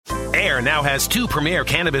Air now has 2 premier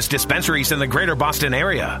cannabis dispensaries in the greater Boston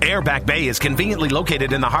area. Air Back Bay is conveniently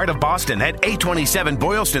located in the heart of Boston at 827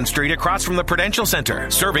 Boylston Street across from the Prudential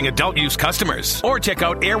Center, serving adult use customers. Or check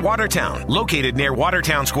out Air Watertown, located near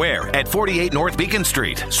Watertown Square at 48 North Beacon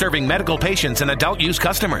Street, serving medical patients and adult use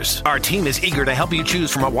customers. Our team is eager to help you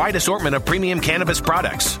choose from a wide assortment of premium cannabis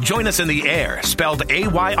products. Join us in the Air, spelled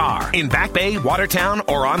AYR, in Back Bay, Watertown,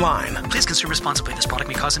 or online. Please consume responsibly. This product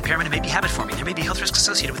may cause impairment and may be habit-forming. There may be health risks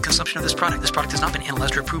associated with consumption of this product. This product has not been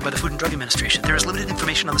analyzed or approved by the Food and Drug Administration. There is limited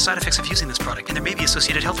information on the side effects of using this product, and there may be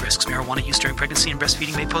associated health risks. Marijuana use during pregnancy and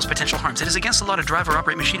breastfeeding may pose potential harms. It is against the law to drive or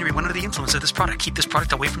operate machinery when under the influence of this product. Keep this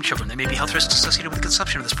product away from children. There may be health risks associated with the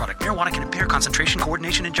consumption of this product. Marijuana can impair concentration,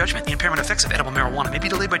 coordination, and judgment. The impairment effects of edible marijuana may be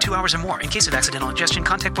delayed by 2 hours or more. In case of accidental ingestion,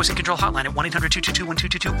 contact Poison Control Hotline at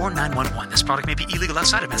 1-800-222-1222 or 911. This product may be illegal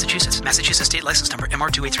outside of Massachusetts. Massachusetts State License Number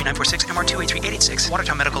MR283946, MR283886.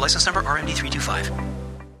 Watertown Medical License Number RMD325.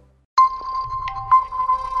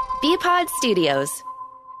 Bpod Studios.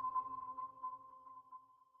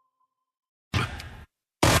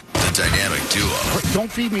 The dynamic duo.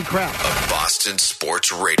 Don't feed me crap. Of Boston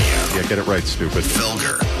Sports Radio. Yeah, get it right, stupid.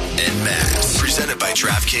 Felger and Matt. Presented by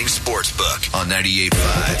DraftKings Sportsbook on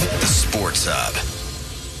 98.5, The Sports Hub.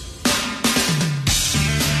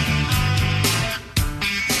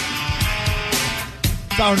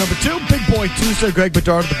 Hour number 2, Big Boy Tuesday. Greg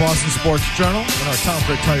Bedard of the Boston Sports Journal in our Town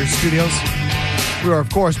Brick Tire Studios. We are,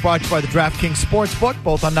 of course, brought to you by the DraftKings Sportsbook,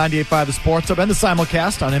 both on 98.5 The Sports Hub and the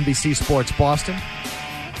simulcast on NBC Sports Boston.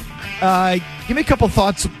 Give me a couple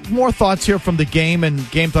thoughts, more thoughts here from the game and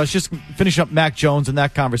game thoughts. Just finish up Mac Jones and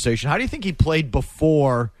that conversation. How do you think he played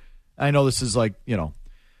before? I know this is like,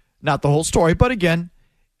 not the whole story, but again,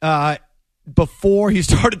 before he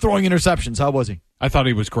started throwing interceptions, how was he? I thought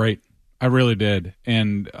he was great. I really did.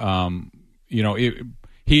 And,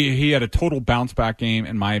 he had a total bounce back game,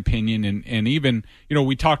 in my opinion. And even,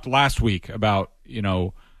 we talked last week about,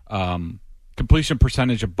 completion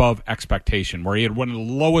percentage above expectation, where he had one of the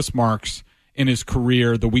lowest marks in his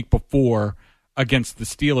career the week before against the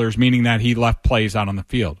Steelers, meaning that he left plays out on the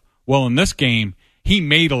field. Well, in this game, he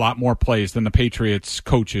made a lot more plays than the Patriots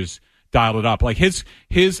coaches dialed it up. Like his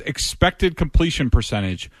expected completion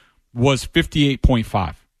percentage was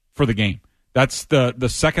 58.5 for the game. That's the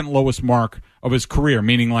second lowest mark of his career,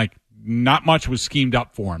 meaning like not much was schemed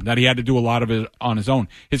up for him, that he had to do a lot of it on his own.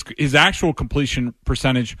 His actual completion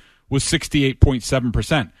percentage was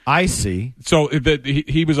 68.7%. I see. So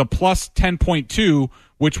he was a plus 10.2,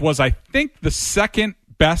 which was, I think, the second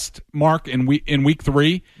best mark in week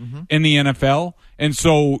 3 in the NFL. And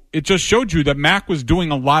so it just showed you that Mac was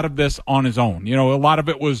doing a lot of this on his own. A lot of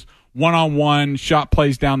it was one-on-one shot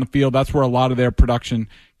plays down the field. That's where a lot of their production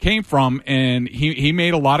came from, and he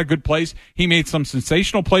made a lot of good plays. He made some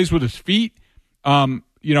sensational plays with his feet.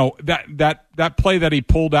 That play that he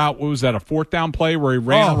pulled out, what was that, a 4th down play where he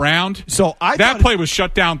ran around? So that play was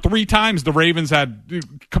shut down 3 times. The Ravens had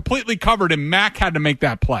completely covered, and Mac had to make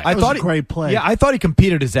that play. I thought a great play. Yeah, I thought he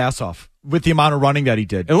competed his ass off with the amount of running that he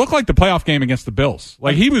did. It looked like the playoff game against the Bills.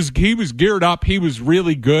 Like he was geared up. He was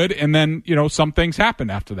really good, and then some things happened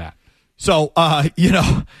after that. So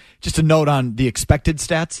just a note on the expected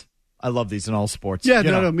stats. I love these in all sports.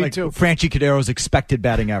 Yeah, me too. Franchi Cadero's expected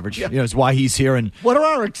batting average. Yeah. Is why he's here. And what are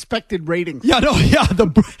our expected ratings?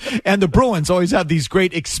 The Bruins always have these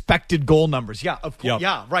great expected goal numbers. Yeah, of course. Yep.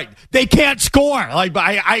 Yeah, right. They can't score. Like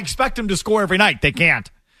I expect them to score every night. They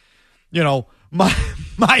can't.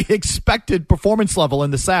 My expected performance level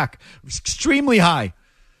in the sack was extremely high.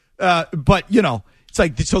 But it's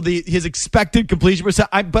like his expected completion percent.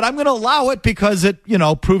 But I'm going to allow it because it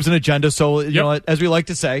proves an agenda. So as we like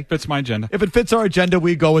to say, fits my agenda. If it fits our agenda,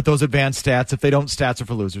 we go with those advanced stats. If they don't, stats are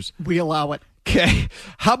for losers. We allow it. Okay.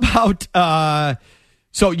 How about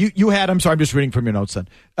so you had? I'm sorry, I'm just reading from your notes. Then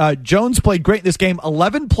Jones played great in this game.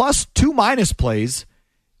 11 plus 2 minus plays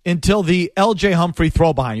until the L.J. Humphrey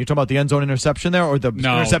throw behind. You're talking about the end zone interception there, or the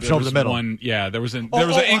interception over the middle? There was an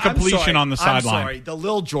incompletion on the sideline. I'm sorry, the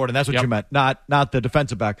Lil Jordan. That's what you meant, not the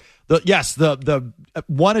defensive back. The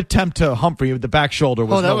one attempt to Humphrey with the back shoulder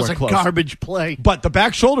was that was a close. Garbage play. But the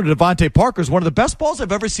back shoulder to Devontae Parker is one of the best balls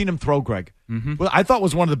I've ever seen him throw, Greg. Well, I thought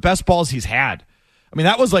was one of the best balls he's had. I mean,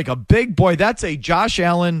 that was like a big boy. That's a Josh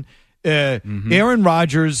Allen, Aaron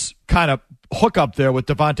Rodgers kind of hook up there with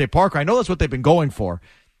Devontae Parker. I know that's what they've been going for.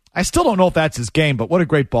 I still don't know if that's his game, but what a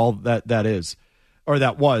great ball that is, or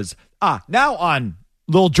that was. Now on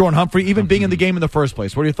Lil Jordan Humphrey, even being in the game in the first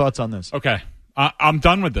place. What are your thoughts on this? Okay. I'm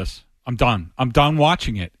done with this. I'm done. I'm done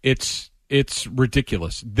watching it. It's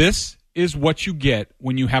ridiculous. This is what you get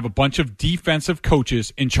when you have a bunch of defensive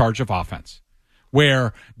coaches in charge of offense.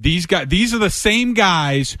 where these are the same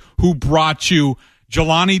guys who brought you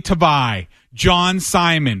Jelani Tavai, John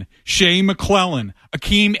Simon, Shea McClellan,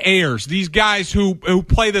 Akeem Ayers, these guys who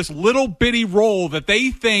play this little bitty role that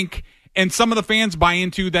they think, and some of the fans buy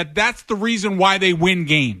into, that's the reason why they win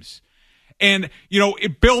games. And,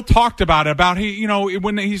 Bill talked about it,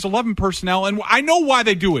 when he's 11 personnel, and I know why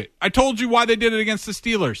they do it. I told you why they did it against the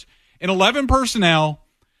Steelers. In 11 personnel,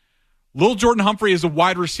 Lil Jordan Humphrey is a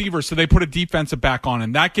wide receiver, so they put a defensive back on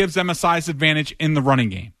him. That gives them a size advantage in the running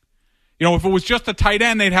game. If it was just a tight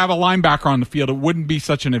end, they'd have a linebacker on the field. It wouldn't be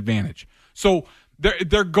such an advantage. So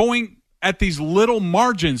they're going at these little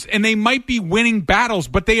margins, and they might be winning battles,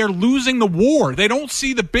 but they are losing the war. They don't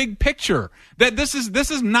see the big picture. That this is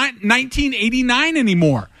not 1989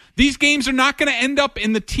 anymore. These games are not going to end up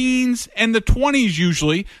in the teens and the 20s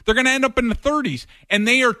usually. They're going to end up in the 30s, and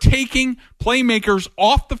they are taking playmakers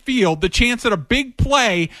off the field, the chance at a big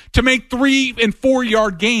play to make 3 and 4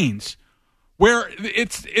 yard gains, where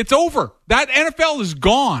it's over. That NFL is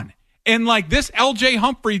gone. And this LJ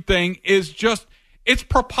Humphrey thing is just, it's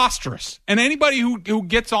preposterous. And anybody who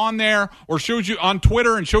gets on there or shows you on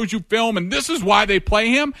Twitter and shows you film and this is why they play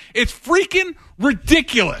him, it's freaking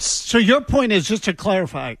ridiculous. So your point is, just to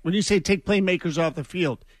clarify, when you say take playmakers off the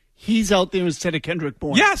field, he's out there instead of Kendrick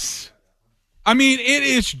Bourne. Yes. I mean, it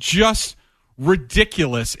is just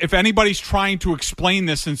ridiculous if anybody's trying to explain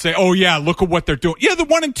this and say, oh, yeah, look at what they're doing. Yeah, they're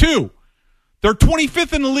 1-2. They're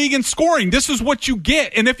 25th in the league in scoring. This is what you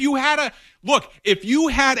get. And if you had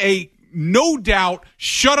a no doubt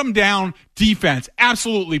shut them down defense,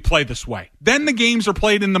 absolutely play this way. Then the games are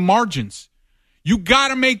played in the margins. You got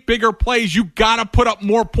to make bigger plays. You got to put up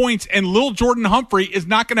more points. And Lil Jordan Humphrey is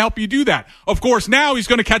not going to help you do that. Of course, now he's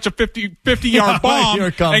going to catch a 50-yard bomb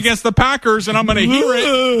against the Packers, and I'm going to hear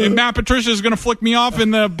it. And Matt Patricia is going to flick me off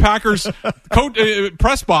in the Packers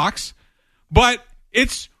press box. But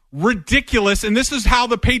it's ridiculous, and this is how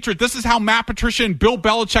Matt Patricia and Bill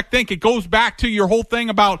Belichick think. It goes back to your whole thing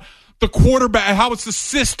about the quarterback, how it's the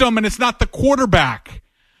system and it's not the quarterback.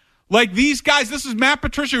 These guys, this is Matt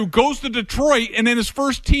Patricia who goes to Detroit and in his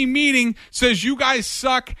first team meeting says, you guys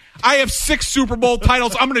suck. I have 6 Super Bowl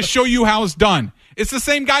titles. I'm going to show you how it's done. It's the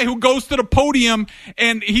same guy who goes to the podium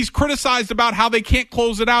and he's criticized about how they can't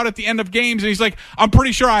close it out at the end of games. And he's like, I'm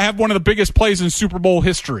pretty sure I have one of the biggest plays in Super Bowl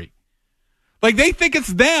history. They think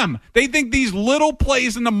it's them. They think these little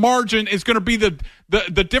plays in the margin is going to be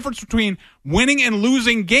the difference between winning and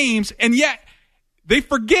losing games, and yet they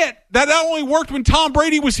forget that only worked when Tom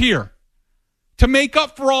Brady was here to make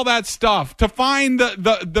up for all that stuff, to find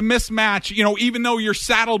the mismatch, even though you're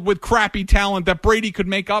saddled with crappy talent that Brady could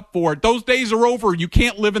make up for it. Those days are over. You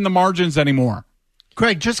can't live in the margins anymore.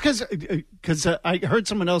 Greg, just because I heard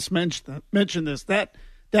someone else mention this, that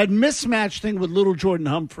mismatch thing with Little Jordan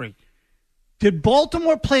Humphrey, did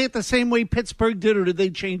Baltimore play it the same way Pittsburgh did, or did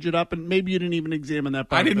they change it up? And maybe you didn't even examine that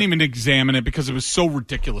part. I didn't even examine it because it was so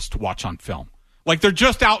ridiculous to watch on film. They're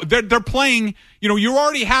just out. They're playing. You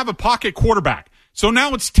already have a pocket quarterback. So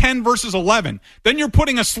now it's 10 versus 11. Then you're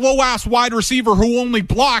putting a slow-ass wide receiver who only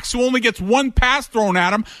blocks, who only gets one pass thrown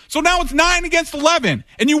at him. So now it's 9 against 11.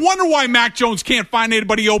 And you wonder why Mac Jones can't find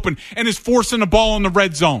anybody open and is forcing the ball in the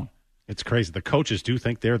red zone. It's crazy. The coaches do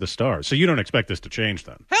think they're the stars. So you don't expect this to change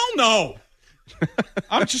then? Hell no.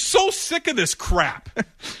 I'm just so sick of this crap.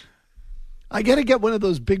 I got to get one of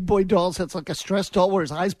those big boy dolls that's like a stress doll where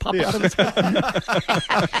his eyes pop out of his head.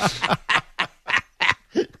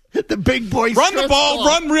 The big boy run the ball, doll.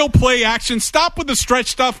 Run real play action. Stop with the stretch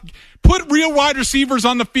stuff. Put real wide receivers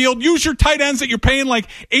on the field. Use your tight ends that you're paying like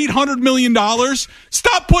 $800 million.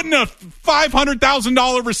 Stop putting a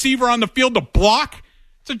 $500,000 receiver on the field to block.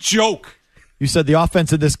 It's a joke. You said the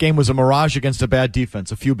offense in this game was a mirage against a bad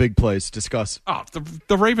defense. A few big plays. Discuss. Oh,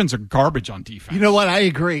 the Ravens are garbage on defense. You know what? I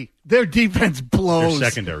agree. Their defense blows.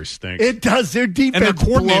 Their secondary stinks. It does. Their defense and their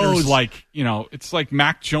coordinator's blows. It's like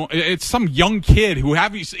Mac Jones. It's some young kid who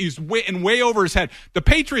he's way over his head. The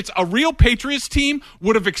Patriots, a real Patriots team,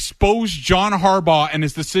 would have exposed John Harbaugh and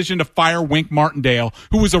his decision to fire Wink Martindale,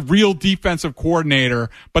 who was a real defensive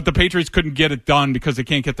coordinator, but the Patriots couldn't get it done because they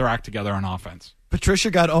can't get their act together on offense.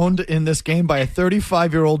 Patricia got owned in this game by a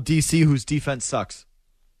 35-year-old DC whose defense sucks.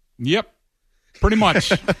 Yep, pretty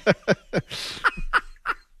much.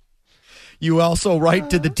 You also write,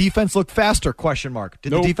 did the defense look faster? Question mark.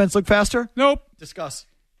 Did Nope. the defense look faster? Nope. Discuss.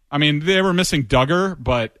 I mean, they were missing Duggar,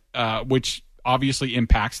 but which obviously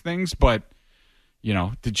impacts things. But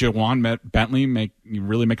did Jawan Bentley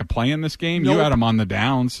really make a play in this game? Nope. You had him on the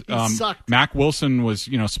downs. He sucked. Mac Wilson was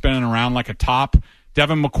spinning around like a top.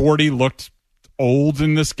 Devin McCourty looked old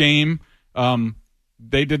in this game.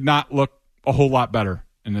 They did not look a whole lot better.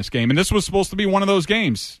 in this game. And this was supposed to be one of those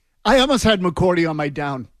games. I almost had McCourty on my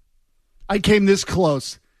down. I came this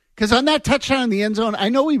close. Because on that touchdown in the end zone, I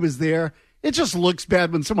know he was there. It just looks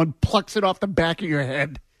bad when someone plucks it off the back of your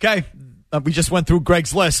head. Okay, we just went through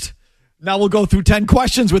Greg's list. Now we'll go through 10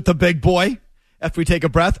 questions with the big boy after we take a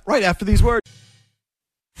breath, right after these words.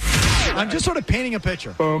 I'm just sort of painting a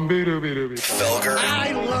picture. Felger.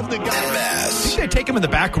 I love the guy. And Maz. Should I take him in the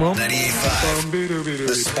back room? 98.5.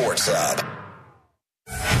 The Sports Hub.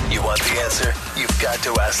 You want the answer? You've got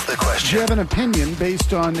to ask the Do question. you have an opinion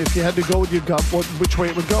based on if you had to go with your gut, which way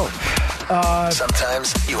it would go?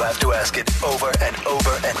 Sometimes you have to ask it over and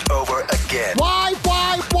over and over again. Why?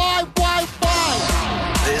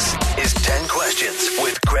 This is 10 Questions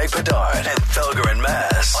with Greg Bedard and Felger and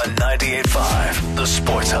Maz on 98.5, The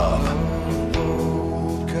Sports Hub.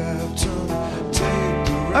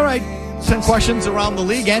 All right, 10 questions around the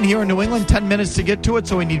league and here in New England. 10 minutes to get to it,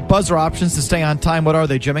 so we need buzzer options to stay on time. What are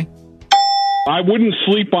they, Jimmy? I wouldn't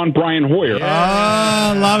sleep on Brian Hoyer.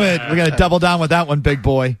 Ah, love it. We're going to double down with that one, big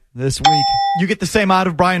boy, this week. You get the same out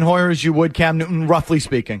of Brian Hoyer as you would Cam Newton, roughly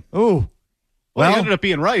speaking. Ooh. Well, he ended up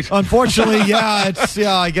being right. Unfortunately, yeah,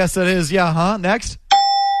 I guess it is. Yeah, huh? Next.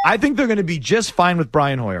 I think they're going to be just fine with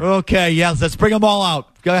Brian Hoyer. Okay, yes, let's bring them all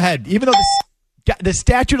out. Go ahead. Even though the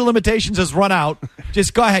statute of limitations has run out,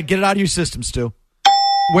 just go ahead. Get it out of your system, Stu.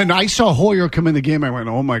 When I saw Hoyer come in the game, I went,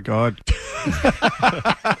 oh, my God.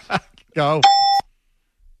 Go.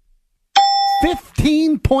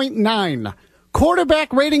 15.9.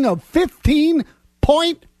 Quarterback rating of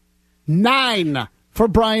 15.9 for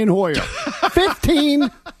Brian Hoyer.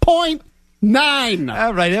 15.9.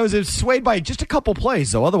 All right, it was swayed by just a couple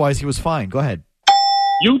plays, though. Otherwise, he was fine. Go ahead.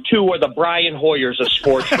 You two are the Brian Hoyers of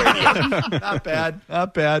sports radio. Not bad.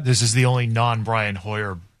 Not bad. This is the only non-Brian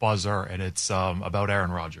Hoyer buzzer, and it's about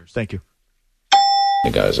Aaron Rodgers. Thank you.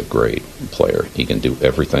 The guy's a great player. He can do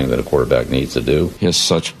everything that a quarterback needs to do. He has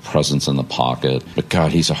such presence in the pocket. But,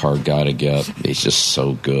 God, he's a hard guy to get. He's just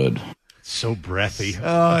so good. So breathy.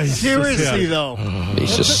 Seriously, though.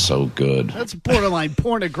 He's just so good. That's borderline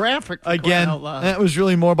pornographic. Again, that was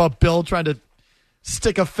really more about Bill trying to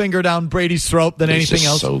stick a finger down Brady's throat than He's anything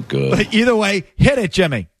else. So good. But either way, hit it,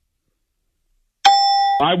 Jimmy.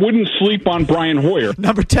 I wouldn't sleep on Brian Hoyer.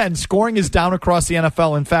 Number 10, scoring is down across the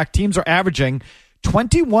NFL. In fact, teams are averaging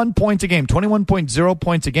 21 points a game, 21.0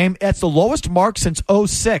 points a game. That's the lowest mark since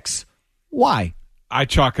 2006. Why? I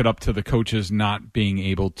chalk it up to the coaches not being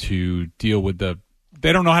able to deal with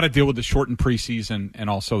they don't know how to deal with the shortened preseason and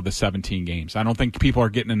also the 17 games. I don't think people are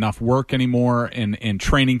getting enough work anymore in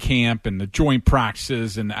training camp and the joint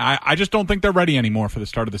practices, and I just don't think they're ready anymore for the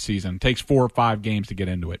start of the season. It takes 4 or 5 games to get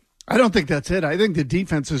into it. I don't think that's it. I think the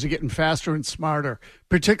defenses are getting faster and smarter,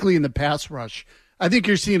 particularly in the pass rush. I think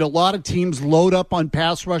you're seeing a lot of teams load up on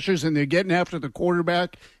pass rushers, and they're getting after the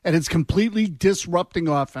quarterback, and it's completely disrupting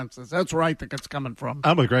offenses. That's where I think it's coming from.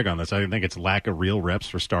 I'm with Greg on this. I think it's lack of real reps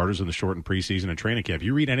for starters in the shortened preseason and training camp.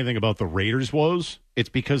 You read anything about the Raiders' woes, it's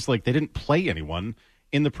because they didn't play anyone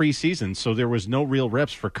in the preseason, so there was no real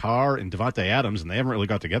reps for Carr and Devontae Adams, and they haven't really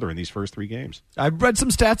got together in these first 3 games. I've read some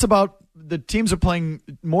stats about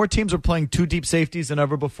more teams are playing 2 deep safeties than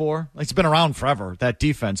ever before. It's been around forever, that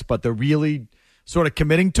defense, but they're really sort of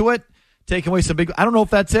committing to it, taking away some big. I don't know if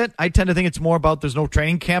that's it. I tend to think it's more about there's no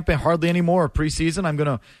training camp hardly anymore or preseason. I'm going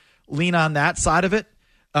to lean on that side of it.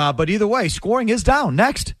 But either way, scoring is down.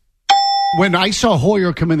 Next. When I saw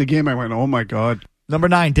Hoyer come in the game, I went, oh, my God. Number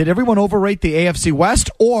 9, did everyone overrate the AFC West,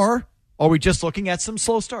 or are we just looking at some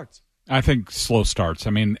slow starts? I think slow starts. I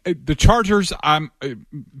mean, the Chargers,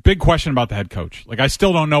 big question about the head coach. I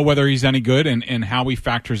still don't know whether he's any good and how he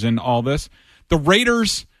factors in all this. The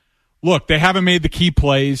Raiders, look, they haven't made the key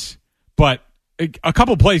plays, but a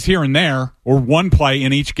couple plays here and there, or one play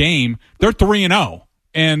in each game, they're 3-0.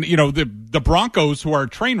 And, the Broncos, who are a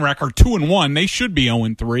train wreck, are 2-1. They should be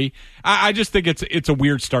 0-3. I just think it's a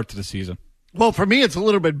weird start to the season. Well, for me, it's a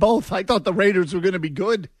little bit both. I thought the Raiders were going to be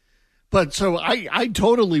good. But so I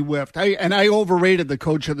totally whiffed. I overrated the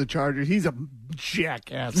coach of the Chargers. He's a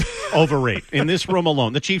jackass. Overrate. In this room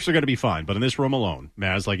alone, the Chiefs are going to be fine, but in this room alone,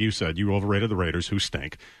 Maz, like you said, you overrated the Raiders, who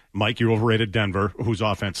stink. Mike, you overrated Denver, whose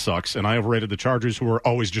offense sucks. And I overrated the Chargers, who are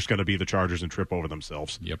always just going to be the Chargers and trip over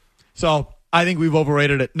themselves. Yep. So I think we've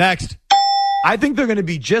overrated it. Next. I think they're going to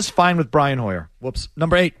be just fine with Brian Hoyer. Whoops.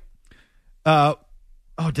 Number 8.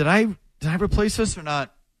 Did I replace this or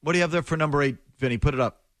not? What do you have there for number 8, Vinny? Put it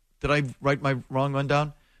up. Did I write my wrong one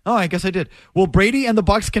down? Oh, I guess I did. Will Brady and the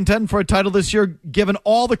Bucs contend for a title this year, given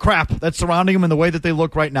all the crap that's surrounding him and the way that they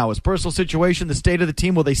look right now? His personal situation, the state of the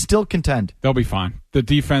team, will they still contend? They'll be fine. The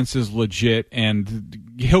defense is legit,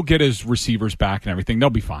 and he'll get his receivers back and everything.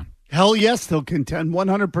 They'll be fine. Hell yes, they'll contend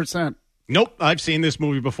 100%. Nope, I've seen this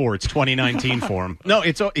movie before. It's 2019 for him. No,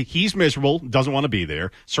 he's miserable, doesn't want to be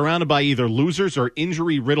there, surrounded by either losers or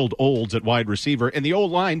injury-riddled olds at wide receiver, and the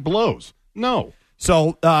old line blows. No.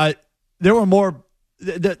 So there were more.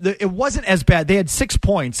 It wasn't as bad. They had 6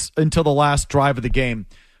 points until the last drive of the game,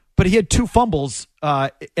 but he had 2 fumbles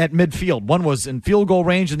at midfield. One was in field goal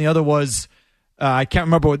range, and the other was I can't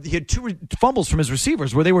remember. He had 2 fumbles from his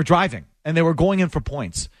receivers where they were driving and they were going in for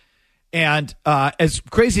points. And as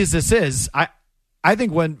crazy as this is, I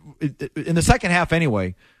think when in the second half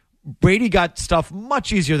anyway, Brady got stuff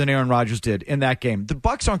much easier than Aaron Rodgers did in that game. The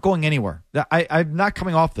Bucs aren't going anywhere. I'm not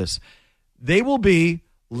coming off this. They will be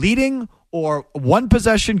leading or one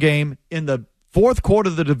possession game in the fourth quarter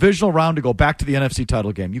of the divisional round to go back to the NFC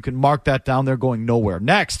title game. You can mark that down. They're going nowhere.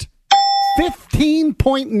 Next.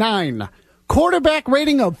 15.9. Quarterback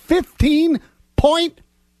rating of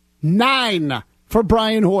 15.9 for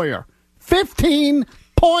Brian Hoyer.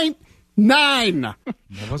 15.9.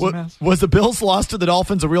 Was the Bills' loss to the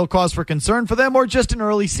Dolphins a real cause for concern for them or just an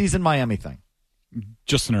early season Miami thing?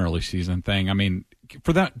 Just an early season thing. I mean,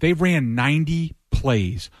 for that, they ran 90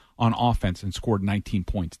 plays on offense and scored 19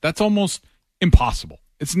 points. That's almost impossible.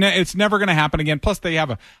 It's never going to happen again. Plus, they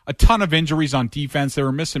have a ton of injuries on defense. They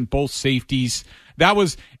were missing both safeties. That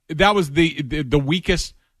was the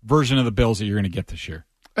weakest version of the Bills that you're going to get this year.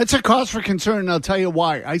 It's a cause for concern, and I'll tell you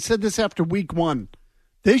why. I said this after week 1.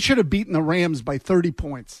 They should have beaten the Rams by 30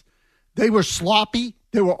 points. They were sloppy.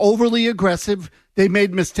 They were overly aggressive. They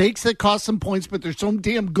made mistakes that cost them points, but they're so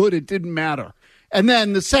damn good it didn't matter. And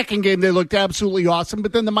then the second game, they looked absolutely awesome.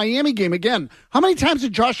 But then the Miami game, again, how many times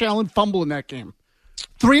did Josh Allen fumble in that game?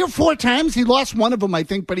 3 or 4 times. He lost one of them, I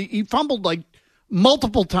think, but he fumbled like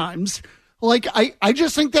multiple times. Like, I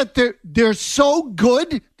just think that they're so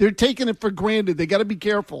good, they're taking it for granted. They got to be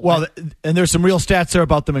careful. Well, and there's some real stats there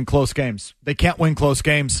about them in close games. They can't win close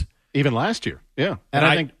games. Even last year, yeah.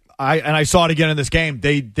 And I saw it again in this game.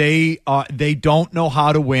 They don't know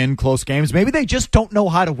how to win close games. Maybe they just don't know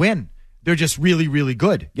how to win. They're just really, really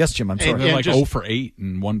good. Yes, Jim, I'm sorry. They're like 0 for 8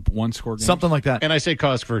 in one score game. Something like that. And I say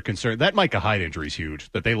cause for concern. That Micah Hyde injury is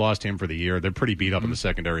huge. That they lost him for the year. They're pretty beat up in the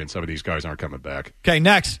secondary, and some of these guys aren't coming back. Okay,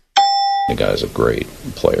 next. The guy's a great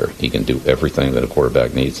player. He can do everything that a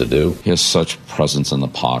quarterback needs to do. He has such presence in the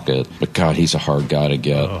pocket. But, God, he's a hard guy to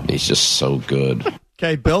get. Oh. He's just so good.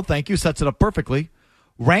 Okay, Bill, thank you. Sets it up perfectly.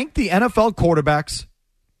 Rank the NFL quarterbacks,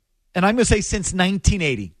 and I'm going to say since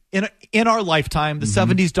 1980. In our lifetime, the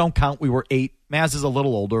 70s don't count. We were 8. Maz is a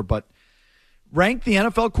little older, but rank the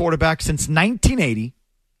NFL quarterback since 1980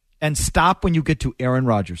 and stop when you get to Aaron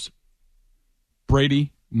Rodgers.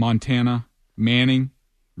 Brady, Montana, Manning,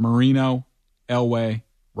 Marino, Elway,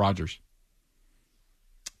 Rodgers.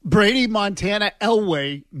 Brady, Montana,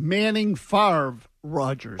 Elway, Manning, Favre,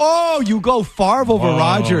 Rodgers. Oh, you go Favre over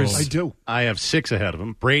Rodgers. I do. I have 6 ahead of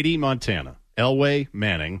him. Brady, Montana, Elway,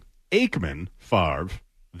 Manning, Aikman, Favre,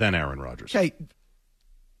 then Aaron Rodgers.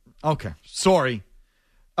 Okay. Sorry.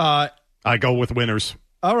 I go with winners.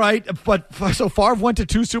 All right. But so Favre went to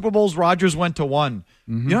 2 Super Bowls. Rodgers went to 1.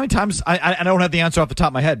 You know how many times I don't have the answer off the top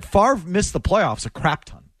of my head. Favre missed the playoffs a crap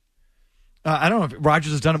ton. I don't know if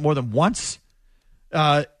Rodgers has done it more than once.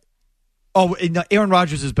 Aaron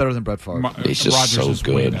Rodgers is better than Brett Favre. He's just Rodgers so is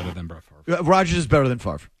good. Way better than Brett Favre. Rodgers is better than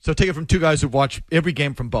Favre. So take it from 2 guys who've watched every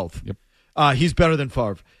game from both. Yep. He's better than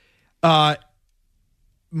Favre.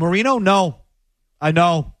 Marino, no. I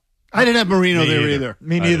know. I didn't have Marino there either.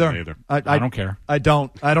 Me neither. I don't care. I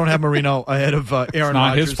don't have Marino ahead of Aaron Rodgers. It's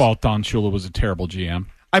not his fault Don Shula was a terrible GM.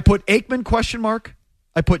 I put Aikman question mark.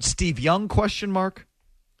 I put Steve Young question mark.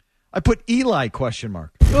 I put Eli question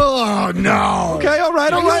mark. Oh, no. Okay, all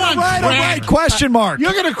right. Question mark.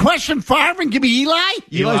 You're going to question Favre and give me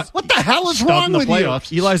Eli? What the hell is wrong with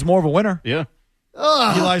playoffs. you? Eli's more of a winner. Yeah.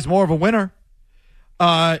 Eli's more of a winner.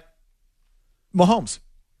 Mahomes.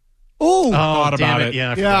 Oh, thought about it.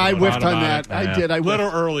 Yeah, I whiffed on that. It. I did. I a whiffed.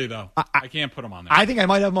 little early, though. I can't put him on there. I think I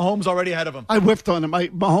might have Mahomes already ahead of him. I whiffed on him.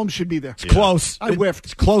 Mahomes should be there. It's close. I whiffed.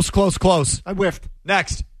 It's close. I whiffed.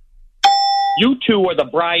 Next. You two are the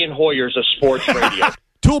Brian Hoyers of sports radio.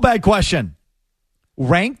 Tool bag question.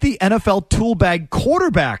 Rank the NFL tool bag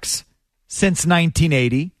quarterbacks since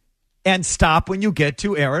 1980 and stop when you get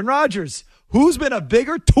to Aaron Rodgers. Who's been a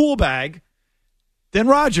bigger tool bag than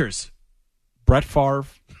Rodgers? Brett Favre,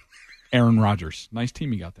 Aaron Rodgers. Nice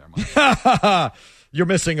team you got there, Mike. You're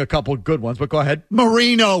missing a couple good ones, but go ahead.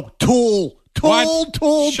 Marino, tool.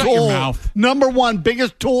 Shut your mouth. Number 1,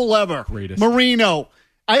 biggest tool ever. Greatest. Marino.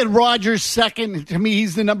 I had Rodgers second. To me,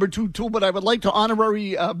 he's the number 2 tool, but I would like to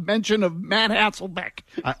honorary mention of Matt Hasselbeck.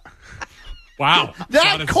 Wow.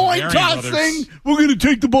 That coin toss thing, we're going to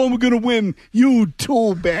take the ball and we're going to win. You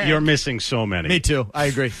tool bag. You're missing so many. Me too. I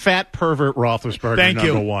agree. Fat pervert Roethlisberger, Thank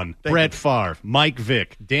you. number one. Brett Favre, Mike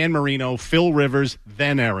Vick, Dan Marino, Phil Rivers,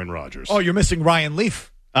 then Aaron Rodgers. Oh, you're missing Ryan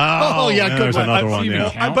Leaf. Oh, yeah, good there's one. another one.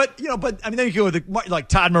 Yeah. But then you go with like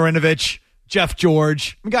Todd Marinovich, Jeff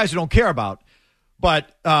George, guys who don't care about.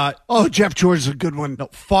 But Jeff George is a good one. No,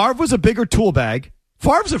 Favre was a bigger tool bag.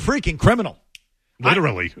 Favre's a freaking criminal.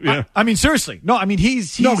 Literally, yeah. I mean, seriously. No, I mean, he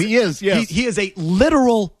is. Yes. He is a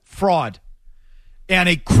literal fraud and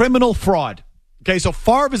a criminal fraud. Okay, so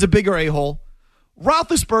Favre is a bigger a-hole.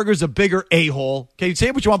 Roethlisberger is a bigger a-hole. Okay,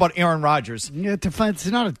 say what you want about Aaron Rodgers. Yeah, it's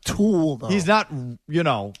not a tool, though. He's not,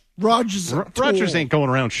 Rodgers ain't going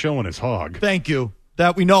around showing his hog. Thank you.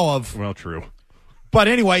 That we know of. Well, true. But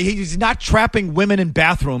anyway, he's not trapping women in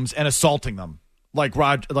bathrooms and assaulting them like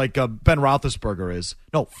Ben Roethlisberger is.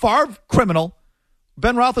 No, Favre, criminal.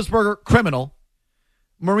 Ben Roethlisberger, criminal.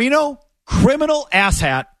 Marino, criminal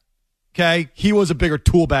asshat. Okay, he was a bigger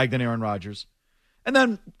tool bag than Aaron Rodgers. And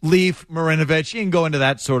then Leaf, Marinovich, you can go into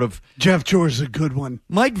that sort of. Jeff George is a good one.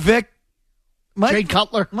 Mike Vick. Jay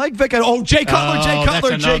Cutler. Mike Vick. Oh, Jay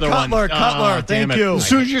Cutler. Cutler. Thank you. As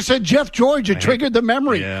soon as you said Jeff George, it triggered the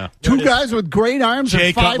memory. Yeah. Two guys with great arms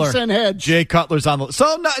and 5-cent heads. Jay Cutler's on the list.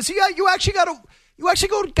 So yeah, you actually got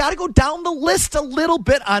to go down the list a little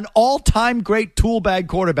bit on all-time great tool bag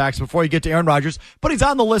quarterbacks before you get to Aaron Rodgers. But he's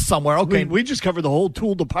on the list somewhere. Okay, we just covered the whole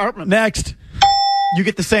tool department. Next. You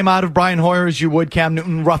get the same out of Brian Hoyer as you would Cam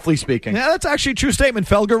Newton, roughly speaking. Yeah, that's actually a true statement,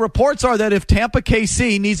 Felger. Reports are that if Tampa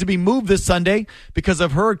KC needs to be moved this Sunday because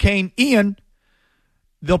of Hurricane Ian,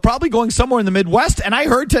 they'll probably going somewhere in the Midwest. And I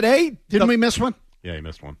heard today... Didn't we miss one? Yeah, you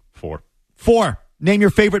missed one. 4. Name your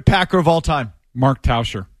favorite Packer of all time. Mark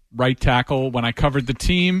Tauscher, right tackle. When I covered the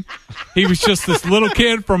team, he was just this little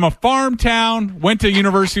kid from a farm town, went to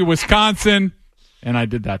University of Wisconsin, and I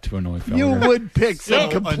did that to annoy Felger. You would pick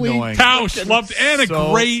some complete annoying. Tausch, loved, and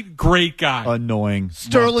a great guy. Annoying.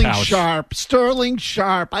 Sterling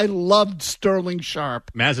Sharp. I loved Sterling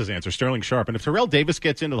Sharp. Maz's answer, Sterling Sharp. And if Terrell Davis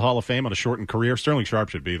gets into the Hall of Fame on a shortened career, Sterling Sharp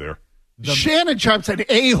should be there. Shannon Sharp said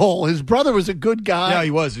a-hole. His brother was a good guy. Yeah,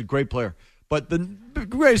 he was a great player. But the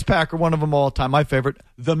greatest Packer, one of them all time, my favorite,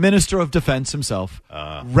 the Minister of Defense himself,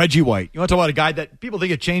 Reggie White. You want to talk about a guy that people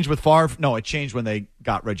think it changed with Favre? No, it changed when they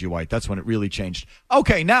got Reggie White. That's when it really changed.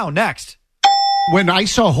 Okay, now, next. When I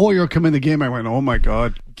saw Hoyer come in the game, I went, oh, my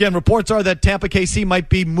God. Again, reports are that Tampa KC might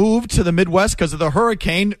be moved to the Midwest because of the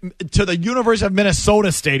hurricane to the University of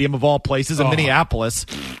Minnesota Stadium, of all places, in Minneapolis.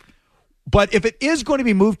 But if it is going to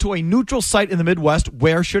be moved to a neutral site in the Midwest,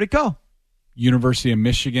 where should it go? University of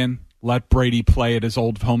Michigan. Let Brady play at his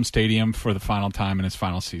old home stadium for the final time in his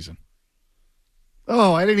final season.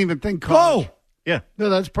 Oh, I didn't even think college. Oh, yeah. No,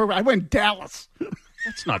 that's perfect. I went Dallas.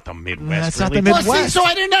 That's not the Midwest. That's really. not the Midwest. Well, see, so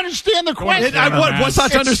I didn't understand the question. What's not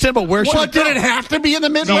to understand, but where should it go? Did it have to be in the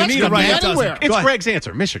Midwest? No, right, anywhere. It's Greg's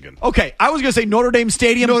answer, Michigan. Okay, I was going to say Notre Dame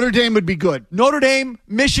Stadium. Notre Dame would be good. Notre Dame,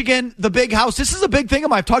 Michigan, the big house. This is a big thing.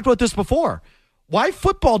 I've talked about this before. Why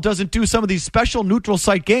football doesn't do some of these special neutral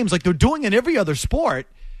site games like they're doing in every other sport?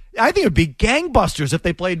 I think it would be gangbusters if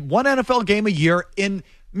they played one NFL game a year in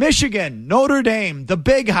Michigan, Notre Dame, the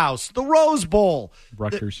Big House, the Rose Bowl.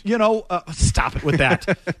 Rutgers. Stop it with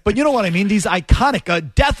that. But you know what I mean? These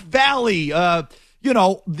iconic Death Valley,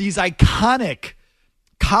 these iconic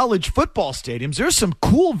college football stadiums. There's some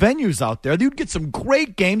cool venues out there. You'd get some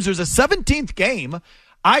great games. There's a 17th game.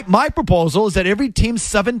 My proposal is that every team's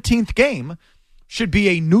 17th game should be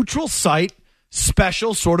a neutral site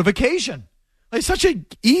special sort of occasion. It's such an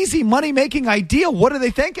easy money-making idea. What are they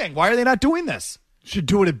thinking? Why are they not doing this? Should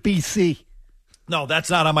do it at BC. No, that's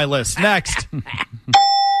not on my list. Next.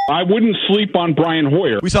 I wouldn't sleep on Brian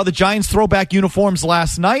Hoyer. We saw the Giants throwback uniforms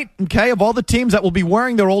last night. Okay, of all the teams that will be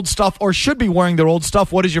wearing their old stuff or should be wearing their old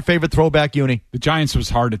stuff, what is your favorite throwback uni? The Giants was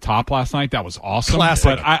hard to top last night. That was awesome.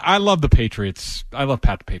 Classic. But I love the Patriots. I love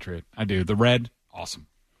Pat the Patriot. I do. The red, awesome.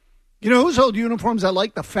 You know whose old uniforms I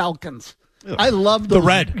like? The Falcons. I love those. The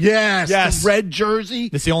red. Yes. The red jersey.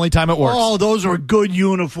 It's the only time it works. Oh, those were good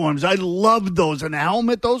uniforms. I loved those. And a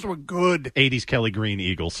helmet, those were good. 80s Kelly Green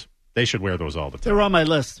Eagles. They should wear those all the time. They're on my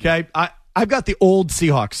list. Okay, I've got the old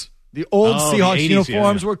Seahawks. The old Seahawks the 80s,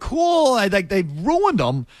 uniforms were cool. I think they ruined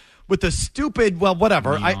them with the stupid, well,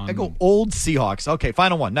 whatever. I go old Seahawks. Okay,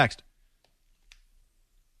 final one. Next.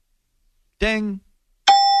 Ding.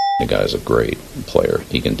 The guy's a great player.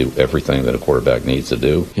 He can do everything that a quarterback needs to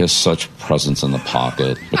do. He has such presence in the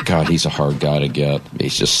pocket. But, God, he's a hard guy to get.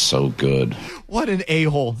 He's just so good. What an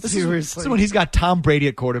a-hole. This Seriously. is when he's got Tom Brady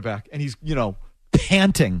at quarterback, and he's,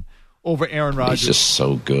 panting over Aaron Rodgers. He's just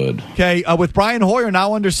so good. Okay, with Brian Hoyer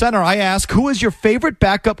now under center, I ask, who is your favorite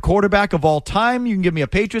backup quarterback of all time? You can give me a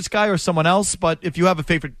Patriots guy or someone else, but if you have a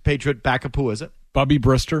favorite Patriot backup, who is it? Bubby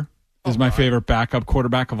Brister is my favorite backup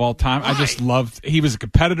quarterback of all time. I just loved. He was a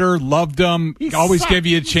competitor. Loved him. He always gave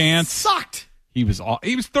you a chance. Sucked. He was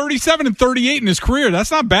 37 and 38 in his career. That's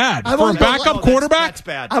not bad for a backup quarterback. That's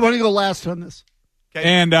bad. I want to go last on this. Okay.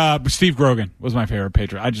 And Steve Grogan was my favorite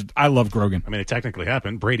Patriot. I love Grogan. I mean, it technically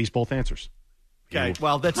happened. Brady's both answers. Okay,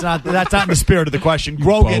 well, that's not in the spirit of the question.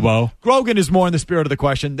 Grogan is more in the spirit of the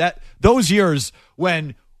question. That those years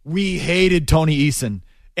when we hated Tony Eason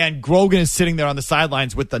and Grogan is sitting there on the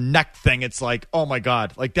sidelines with the neck thing, it's like, oh my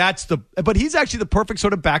God, like but he's actually the perfect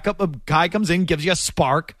sort of backup. A guy comes in, gives you a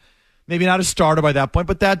spark, maybe not a starter by that point,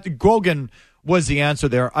 but that Grogan was the answer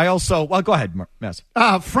there. I also, go ahead, Mess.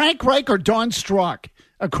 Frank Reich or Don Strock?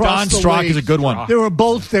 Don Strock is a good one. They were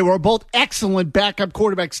both excellent backup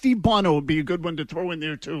quarterbacks. Steve Bono would be a good one to throw in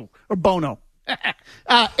there too, or Bono.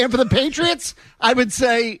 And for the Patriots, I would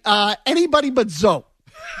say anybody but Zoe.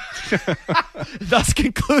 Thus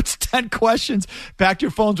concludes 10 questions. Back to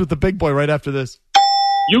your phones with the big boy right after this.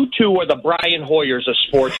 You two are the Brian Hoyers of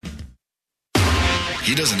sports.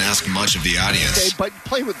 He doesn't ask much of the audience. Okay, but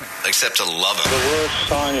play with me. Except to love him. The worst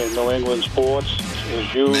sign in New England sports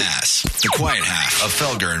is you. Mass, the quiet half of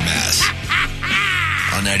Felger and Mass.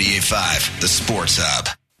 On 98.5, the Sports Hub.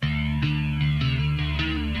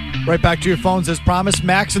 Right back to your phones as promised.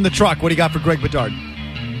 Max in the truck. What do you got for Greg Bedard?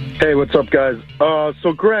 Hey, what's up, guys?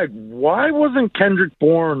 So, Greg, why wasn't Kendrick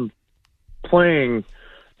Bourne playing,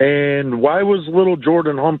 and why was little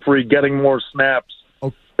Jordan Humphrey getting more snaps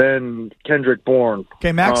than Kendrick Bourne?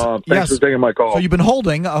 Okay, Max. Thanks for taking my call. So you've been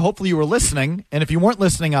holding. Hopefully you were listening. And if you weren't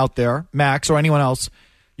listening out there, Max or anyone else,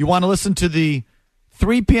 you want to listen to the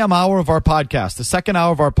 3 p.m. hour of our podcast, the second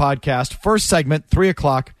hour of our podcast, first segment, 3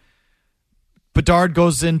 o'clock. Bedard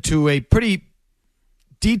goes into a pretty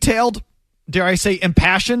detailed, dare I say,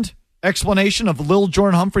 impassioned explanation of Lil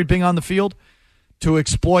Jordan Humphrey being on the field to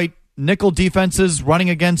exploit nickel defenses, running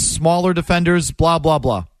against smaller defenders, blah, blah,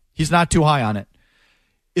 blah. He's not too high on it.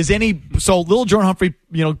 So Lil Jordan Humphrey,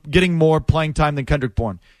 getting more playing time than Kendrick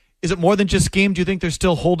Bourne. Is it more than just scheme? Do you think they're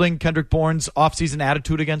still holding Kendrick Bourne's offseason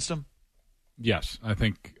attitude against him? Yes, I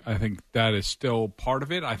think that is still part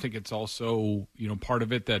of it. I think it's also, part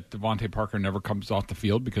of it that Devontae Parker never comes off the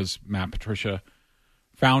field because Matt Patricia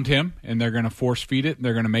found him, and they're going to force feed it, and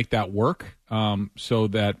they're going to make that work so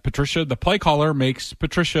that Patricia, the play caller, makes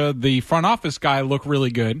Patricia, the front office guy, look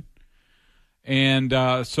really good. And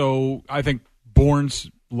so I think Bourne's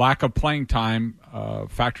lack of playing time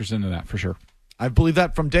factors into that for sure. I believe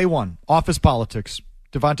that from day one. Office politics.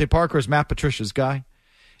 Devontae Parker is Matt Patricia's guy.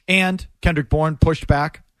 And Kendrick Bourne pushed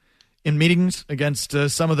back in meetings against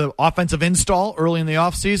some of the offensive install early in the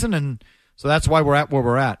offseason, and so that's why we're at where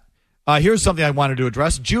we're at. Here's something I wanted to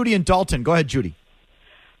address. Judy and Dalton. Go ahead, Judy.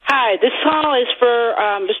 Hi, this call is for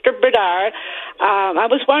Mr. Bedard. I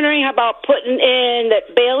was wondering about putting in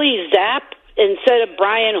that Bailey Zapp instead of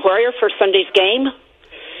Brian Hoyer for Sunday's game.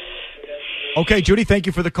 Okay, Judy, thank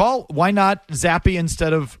you for the call. Why not Zappy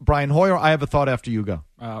instead of Brian Hoyer? I have a thought after you go.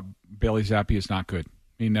 Bailey Zappi is not good.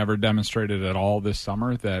 He never demonstrated at all this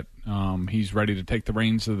summer that he's ready to take the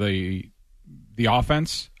reins of the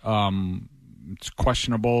offense. It's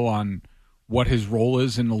questionable on what his role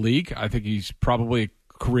is in the league. I think he's probably a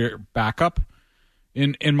career backup,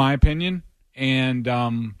 in my opinion. And,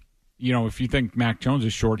 if you think Mac Jones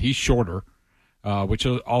is short, he's shorter, which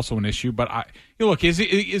is also an issue. But, look, is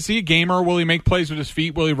he a gamer? Will he make plays with his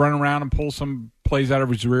feet? Will he run around and pull some plays out of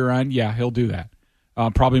his rear end? Yeah, he'll do that.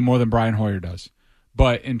 Probably more than Brian Hoyer does.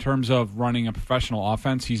 But in terms of running a professional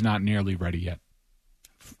offense, he's not nearly ready yet.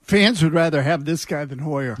 Fans would rather have this guy than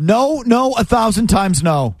Hoyer. No, 1,000 times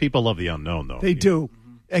no. People love the unknown, though. They do.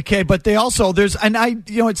 Okay, but they also, it's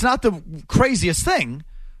not the craziest thing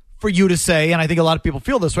for you to say, and I think a lot of people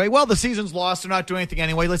feel this way. Well, the season's lost. They're not doing anything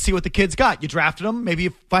anyway. Let's see what the kid's got. You drafted him. Maybe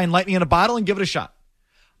you find lightning in a bottle and give it a shot.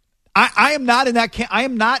 I am not in that. I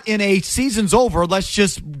am not in a season's over. Let's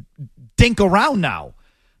just dink around now.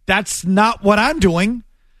 That's not what I'm doing.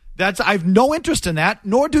 I have no interest in that,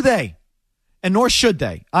 nor do they. And nor should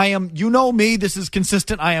they. I am, me, this is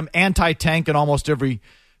consistent. I am anti-tank in almost every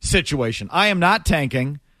situation. I am not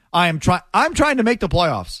tanking. I'm trying to make the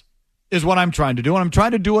playoffs is what I'm trying to do. And I'm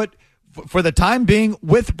trying to do it for the time being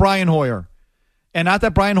with Brian Hoyer. And not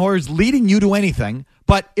that Brian Hoyer is leading you to anything,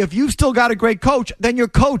 but if you've still got a great coach, then your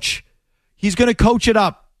coach, he's going to coach it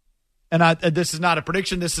up. And this is not a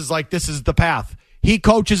prediction. This is the path. He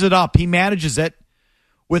coaches it up. He manages it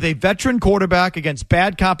with a veteran quarterback against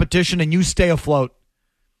bad competition, and you stay afloat.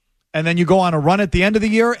 And then you go on a run at the end of the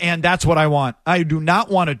year, and that's what I want. I do not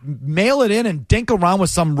want to mail it in and dink around with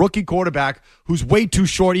some rookie quarterback who's way too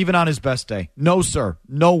short even on his best day. No, sir.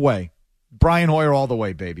 No way. Brian Hoyer all the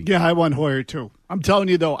way, baby. Yeah, I want Hoyer too. I'm telling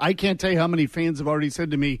you, though, I can't tell you how many fans have already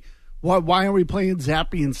said to me, why are we playing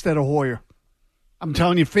Zappy instead of Hoyer? I'm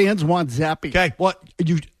telling you, fans want Zappy. Okay,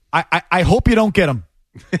 I hope you don't get him.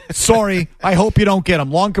 Sorry, I hope you don't get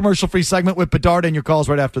him. Long commercial-free segment with Bedard and your calls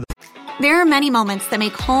right after this. There are many moments that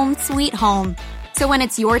make home sweet home. So when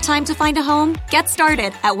it's your time to find a home, get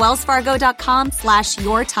started at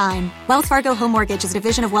wellsfargo.com/yourtime. Wells Fargo Home Mortgage is a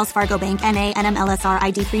division of Wells Fargo Bank, N.A., NMLSR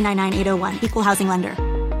ID 399801, Equal Housing Lender.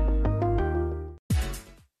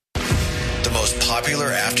 The most popular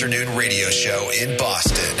afternoon radio show in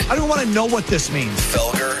Boston. I don't want to know what this means.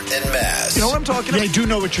 Felger and Maz. You know what I'm talking about? I do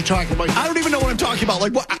know what you're talking about. I don't even know what I'm talking about.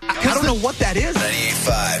 Like, what? I don't know what that is.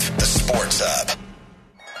 98.5, the Sports Hub.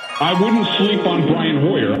 I wouldn't sleep on Brian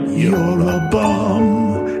Hoyer. You're a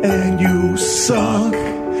bum and you suck.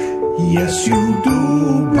 Yes, you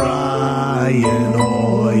do, Brian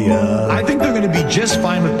Hoyer. I think they're going to be just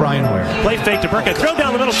fine with Brian Hoyer. Play fake to Burkett. Throw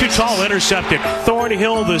down the middle, too tall, intercepted.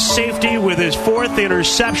 Thornhill, the safety, with his fourth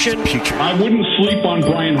interception. I wouldn't sleep on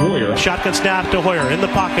Brian Hoyer. Shotgun snap to Hoyer in the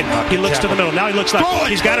pocket. He looks to the middle. Now he looks left.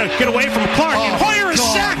 He's got to get away from Clark. And Hoyer is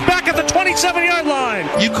sacked back at the 27-yard line.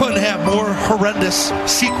 You couldn't have more horrendous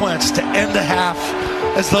sequence to end the half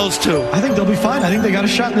as those two. I think they'll be fine. I think they got a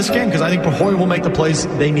shot in this game because I think Hoyer will make the plays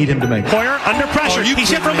they need him to make. Hoyer under pressure. He's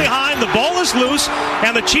hit from behind. The ball is loose,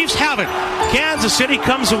 and the Chiefs have it. Kansas City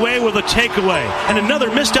comes away with a takeaway. And another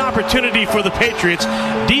missed opportunity for the Patriots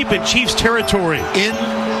deep in Chiefs territory.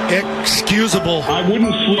 Inexcusable. I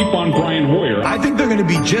wouldn't sleep on Brian Hoyer. I think they're going to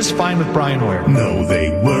be just fine with Brian Hoyer. No, they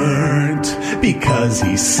weren't, because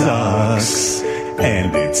he sucks.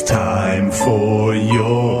 And it's time for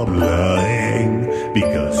your blowing,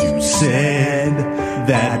 because you said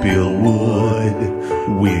that Bill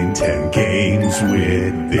would win 10 games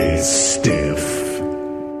with this stiff.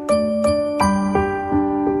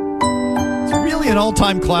 It's really an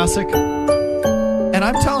all-time classic. And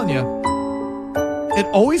I'm telling you, it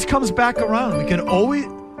always comes back around. We can always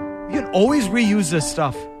reuse this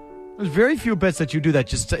stuff. There's very few bits that you do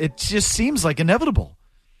that. It just seems like inevitable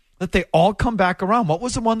that they all come back around. What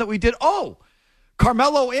was the one that we did? Oh,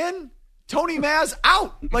 Carmelo in, Tony Maz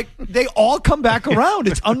out. Like, they all come back around.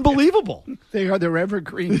 It's unbelievable. They're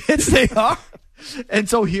evergreen. They are. And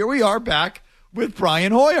so here we are back with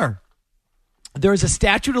Brian Hoyer. There is a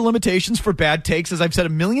statute of limitations for bad takes, as I've said a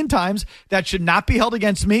million times. That should not be held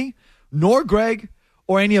against me, nor Greg,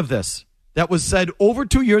 or any of this. That was said over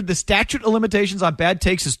 2 years. The statute of limitations on bad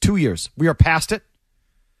takes is 2 years. We are past it.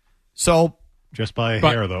 So... just by a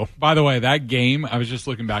hair, though. By the way, that game, I was just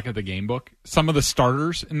looking back at the game book. Some of the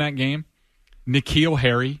starters in that game, N'Keal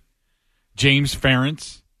Harry, James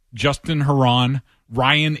Ferentz, Justin Herron,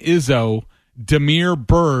 Ryan Izzo, Demir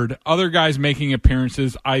Bird, other guys making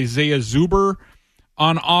appearances, Isaiah Zuber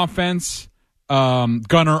on offense,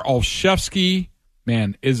 Gunnar Olszewski.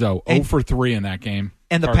 Man, Izzo, 0 for 3 in that game.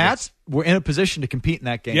 And the Pats were in a position to compete in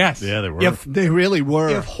that game. Yes. Yeah, they were. They really were.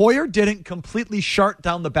 If Hoyer didn't completely shart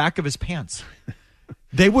down the back of his pants,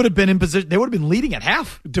 they would have been in position. They would have been leading at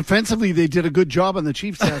half. Defensively, they did a good job on the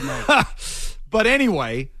Chiefs that night. But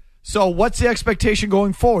anyway, so what's the expectation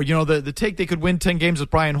going forward? You know, the take they could win 10 games with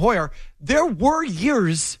Brian Hoyer. There were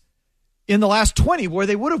years in the last 20 where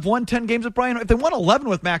they would have won 10 games with Brian Hoyer. If they won 11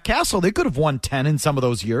 with Matt Castle, they could have won 10 in some of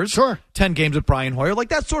those years. Sure. 10 games with Brian Hoyer. Like,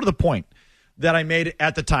 that's sort of the point that I made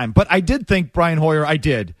at the time. But I did think Brian Hoyer,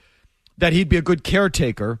 that he'd be a good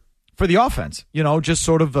caretaker for the offense. You know, just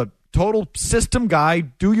sort of a total system guy,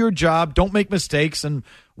 do your job, don't make mistakes, and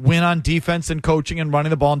win on defense and coaching and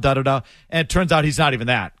running the ball and da-da-da. And it turns out he's not even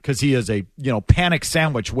that, because he is a, panic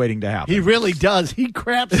sandwich waiting to happen. He really does. He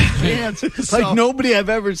craps his pants like nobody I've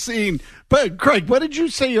ever seen. But, Craig, what did you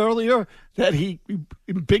say earlier? That in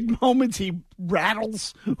big moments, he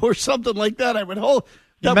rattles or something like that? I would hold...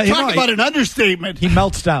 Now, talk about an understatement. He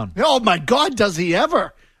melts down. Oh, my God, does he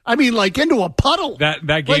ever? I mean, like into a puddle. That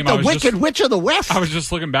game, like the Wicked Witch of the West. I was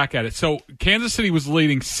just looking back at it. So Kansas City was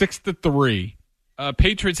leading 6-3.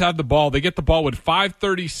 Patriots had the ball. They get the ball with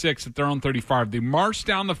 5:36 at their own 35. They march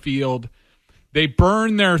down the field. They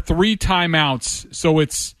burn their 3 timeouts. So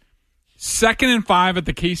it's 2nd and 5 at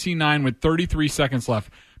the KC 9 with 33 seconds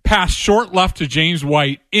left. Pass short left to James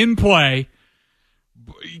White in play.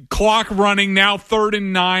 Clock running, now 3rd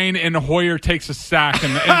and 9, and Hoyer takes a sack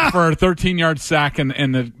and for a 13-yard sack, and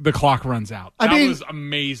the clock runs out. That was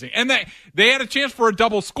amazing. And they had a chance for a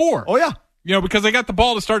double score. Oh, yeah. Because they got the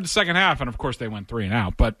ball to start the second half, and of course they went 3 and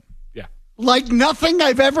out. But, yeah. Like nothing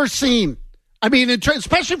I've ever seen. I mean,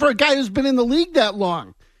 especially for a guy who's been in the league that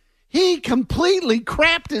long. He completely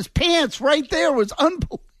crapped his pants right there. It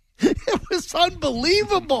was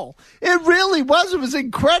unbelievable. It really was. It was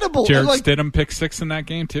incredible. Jared Stidham picked 6 in that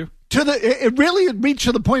game, too. It really had reached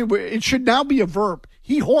to the point where it should now be a verb.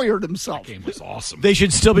 He Hoyered himself. That game was awesome. They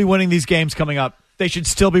should still be winning these games coming up. They should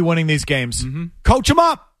still be winning these games. Mm-hmm. Coach them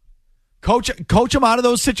up. Coach them out of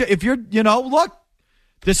those situations. If you're, look,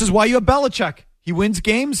 this is why you have Belichick. He wins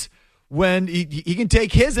games when he can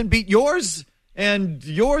take his and beat yours, and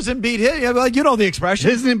yours and beat his. You know the expression.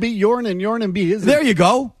 His and beat yourn, and yourn and beat his. There you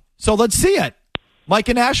go. So let's see it. Mike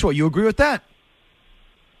in Nashua, you agree with that?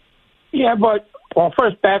 Yeah, but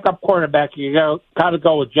first backup quarterback, you got to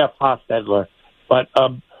go with Jeff Hostetler. But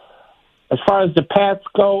as far as the Pats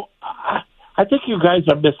go, I think you guys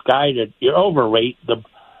are misguided. You're overrated them.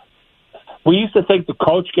 We used to think the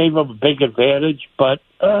coach gave them a big advantage, but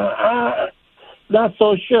not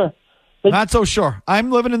so sure. Not so sure.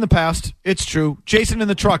 I'm living in the past. It's true. Jason in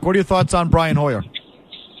the truck, what are your thoughts on Brian Hoyer?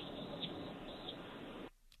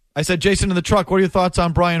 I said, Jason in the truck, what are your thoughts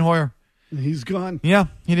on Brian Hoyer? He's gone. Yeah,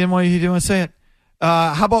 he didn't want to say it.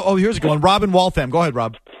 How about, here's a good one. Rob in Waltham. Go ahead,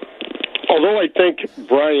 Rob. Although I think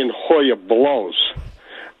Brian Hoyer blows,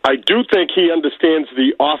 I do think he understands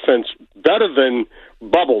the offense better than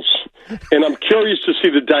Bubbles. And I'm curious to see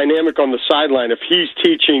the dynamic on the sideline, if he's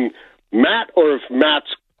teaching Matt or if Matt's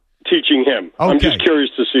teaching him. Okay. I'm just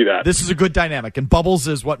curious to see that. This is a good dynamic, and Bubbles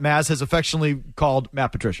is what Maz has affectionately called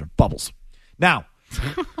Matt Patricia. Bubbles. Now,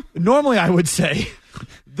 normally I would say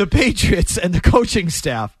the Patriots and the coaching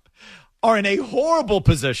staff are in a horrible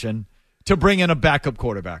position to bring in a backup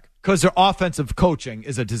quarterback because their offensive coaching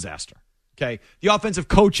is a disaster. Okay? The offensive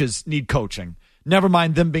coaches need coaching. Never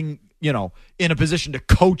mind them being, in a position to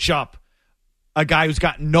coach up a guy who's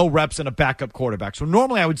got no reps and a backup quarterback. So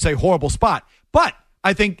normally I would say horrible spot. But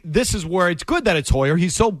I think this is where it's good that it's Hoyer.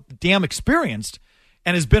 He's so damn experienced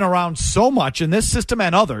and has been around so much in this system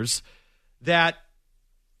and others that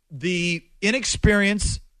the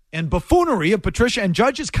inexperience and buffoonery of Patricia and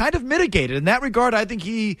Judge is kind of mitigated. In that regard, I think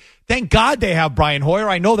thank God they have Brian Hoyer.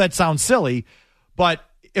 I know that sounds silly, but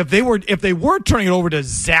if they were turning it over to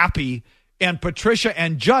Zappy and Patricia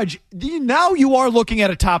and Judge, now you are looking at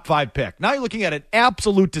a top 5 pick. Now you're looking at an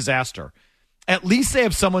absolute disaster. At least they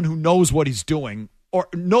have someone who knows what he's doing or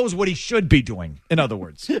knows what he should be doing, in other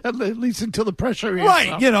words. At least until the pressure is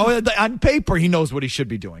right. up. On paper, he knows what he should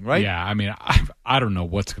be doing, right? Yeah, I mean, I don't know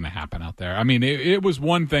what's going to happen out there. I mean, it was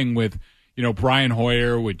one thing with, Brian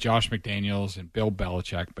Hoyer with Josh McDaniels and Bill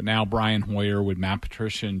Belichick, but now Brian Hoyer with Matt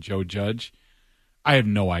Patricia and Joe Judge. I have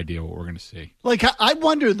no idea what we're going to see. Like, I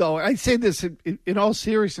wonder, though, I say this in all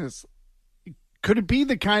seriousness, could it be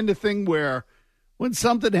the kind of thing where when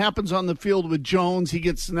something happens on the field with Jones, he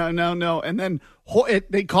gets no, and then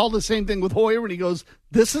they call the same thing with Hoyer, and he goes,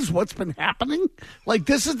 this is what's been happening? Like,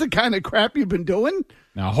 this is the kind of crap you've been doing?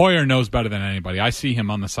 Now, Hoyer knows better than anybody. I see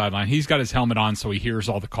him on the sideline. He's got his helmet on, so he hears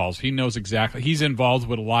all the calls. He knows exactly. He's involved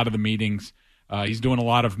with a lot of the meetings. He's doing a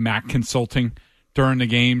lot of Mac consulting during the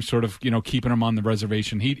game, sort of, keeping him on the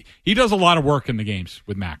reservation. He does a lot of work in the games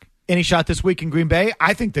with Mac. Any shot this week in Green Bay?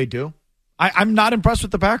 I think they do. I'm not impressed with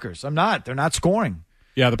the Packers. I'm not. They're not scoring.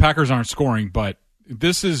 Yeah, the Packers aren't scoring, but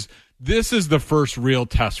this is the first real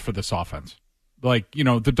test for this offense. Like,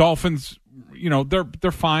 the Dolphins,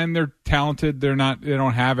 they're fine. They're talented. They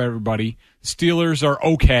don't have everybody. Steelers are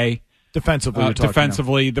okay.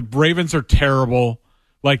 Defensively. The Ravens are terrible.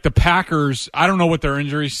 Like the Packers, I don't know what their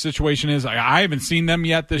injury situation is. I haven't seen them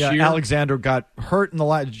yet this year. Alexander got hurt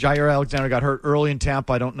Jair Alexander got hurt early in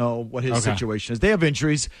Tampa. I don't know what his situation is. They have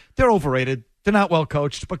injuries. They're overrated. They're not well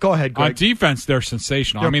coached. But go ahead, Greg. On defense, they're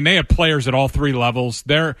sensational. I mean, they have players at all 3 levels.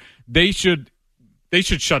 They should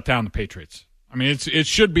shut down the Patriots. I mean, it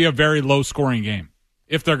should be a very low scoring game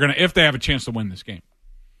if they have a chance to win this game.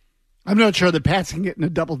 I'm not sure the Pats can get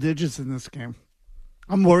into double digits in this game.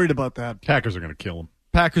 I'm worried about that. Packers are going to kill them.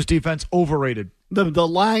 Packers defense overrated. The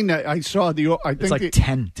line I saw, I think it's like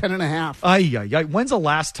 10. 10.5. Ay. When's the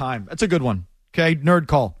last time? That's a good one. Okay, nerd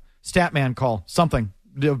call, stat man call, something,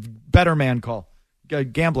 better man call,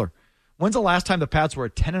 gambler. When's the last time the Pats were a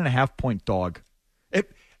 10.5 point dog?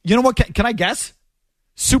 You know what? Can I guess?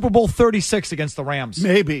 Super Bowl 36 against the Rams.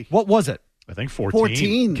 Maybe. What was it? I think 14.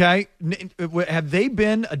 14. Okay. Have they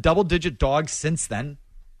been a double-digit dog since then?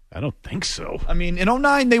 I don't think so. I mean, in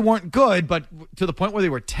 2009, they weren't good, but to the point where they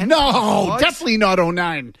were 10. No, definitely not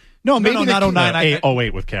 2009. No, maybe not 2009.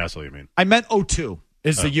 08 with Castle, you mean? I meant 2002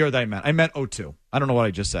 is the year that I meant. I meant 2002. I don't know what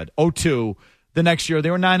I just said. 2002, the next year,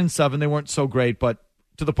 they were 9-7. They weren't so great, but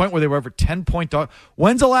to the point where they were ever 10-point dog.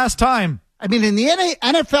 When's the last time? I mean, in the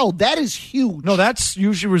NFL, that is huge. No, that's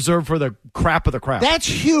usually reserved for the crap of the crap. That's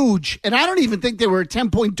huge. And I don't even think they were a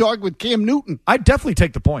 10-point dog with Cam Newton. I'd definitely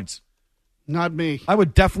take the points. Not me. I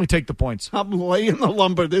would definitely take the points. I'm laying the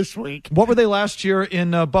lumber this week. What were they last year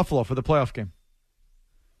in Buffalo for the playoff game?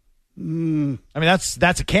 I mean,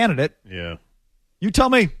 that's a candidate. Yeah. You tell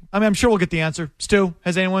me. I mean, I'm sure we'll get the answer. Stu,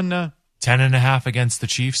 has anyone... 10.5 against the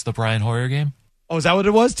Chiefs, the Brian Hoyer game. Oh, is that what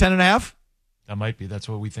it was? 10.5? That might be. That's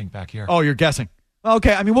what we think back here. Oh, you're guessing.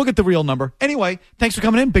 Okay, I mean, we'll get the real number. Anyway, thanks for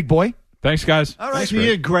coming in, big boy. Thanks, guys. All right. See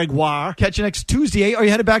you, Gregoire. Catch you next Tuesday. Are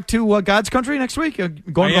you headed back to God's country next week? Going to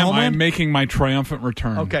the homeland? I'm making my triumphant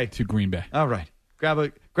return to Green Bay. All right.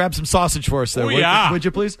 Grab some sausage for us there, would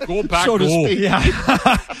you please? Go back, so to speak.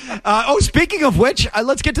 Yeah. Speaking of which,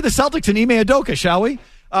 let's get to the Celtics and Ime Udoka, shall we?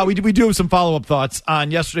 We do have some follow-up thoughts on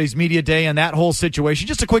yesterday's media day and that whole situation.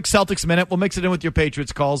 Just a quick Celtics minute. We'll mix it in with your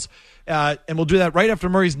Patriots calls, and we'll do that right after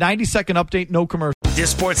Murray's 90-second update, no commercial.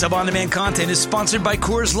 This Sports Hub On-Demand content is sponsored by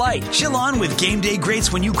Coors Light. Chill on with game day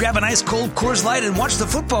greats when you grab an ice-cold Coors Light and watch the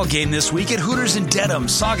football game this week at Hooters in Dedham,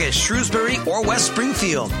 Saugus, Shrewsbury, or West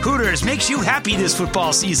Springfield. Hooters makes you happy this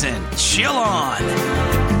football season. Chill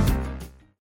on.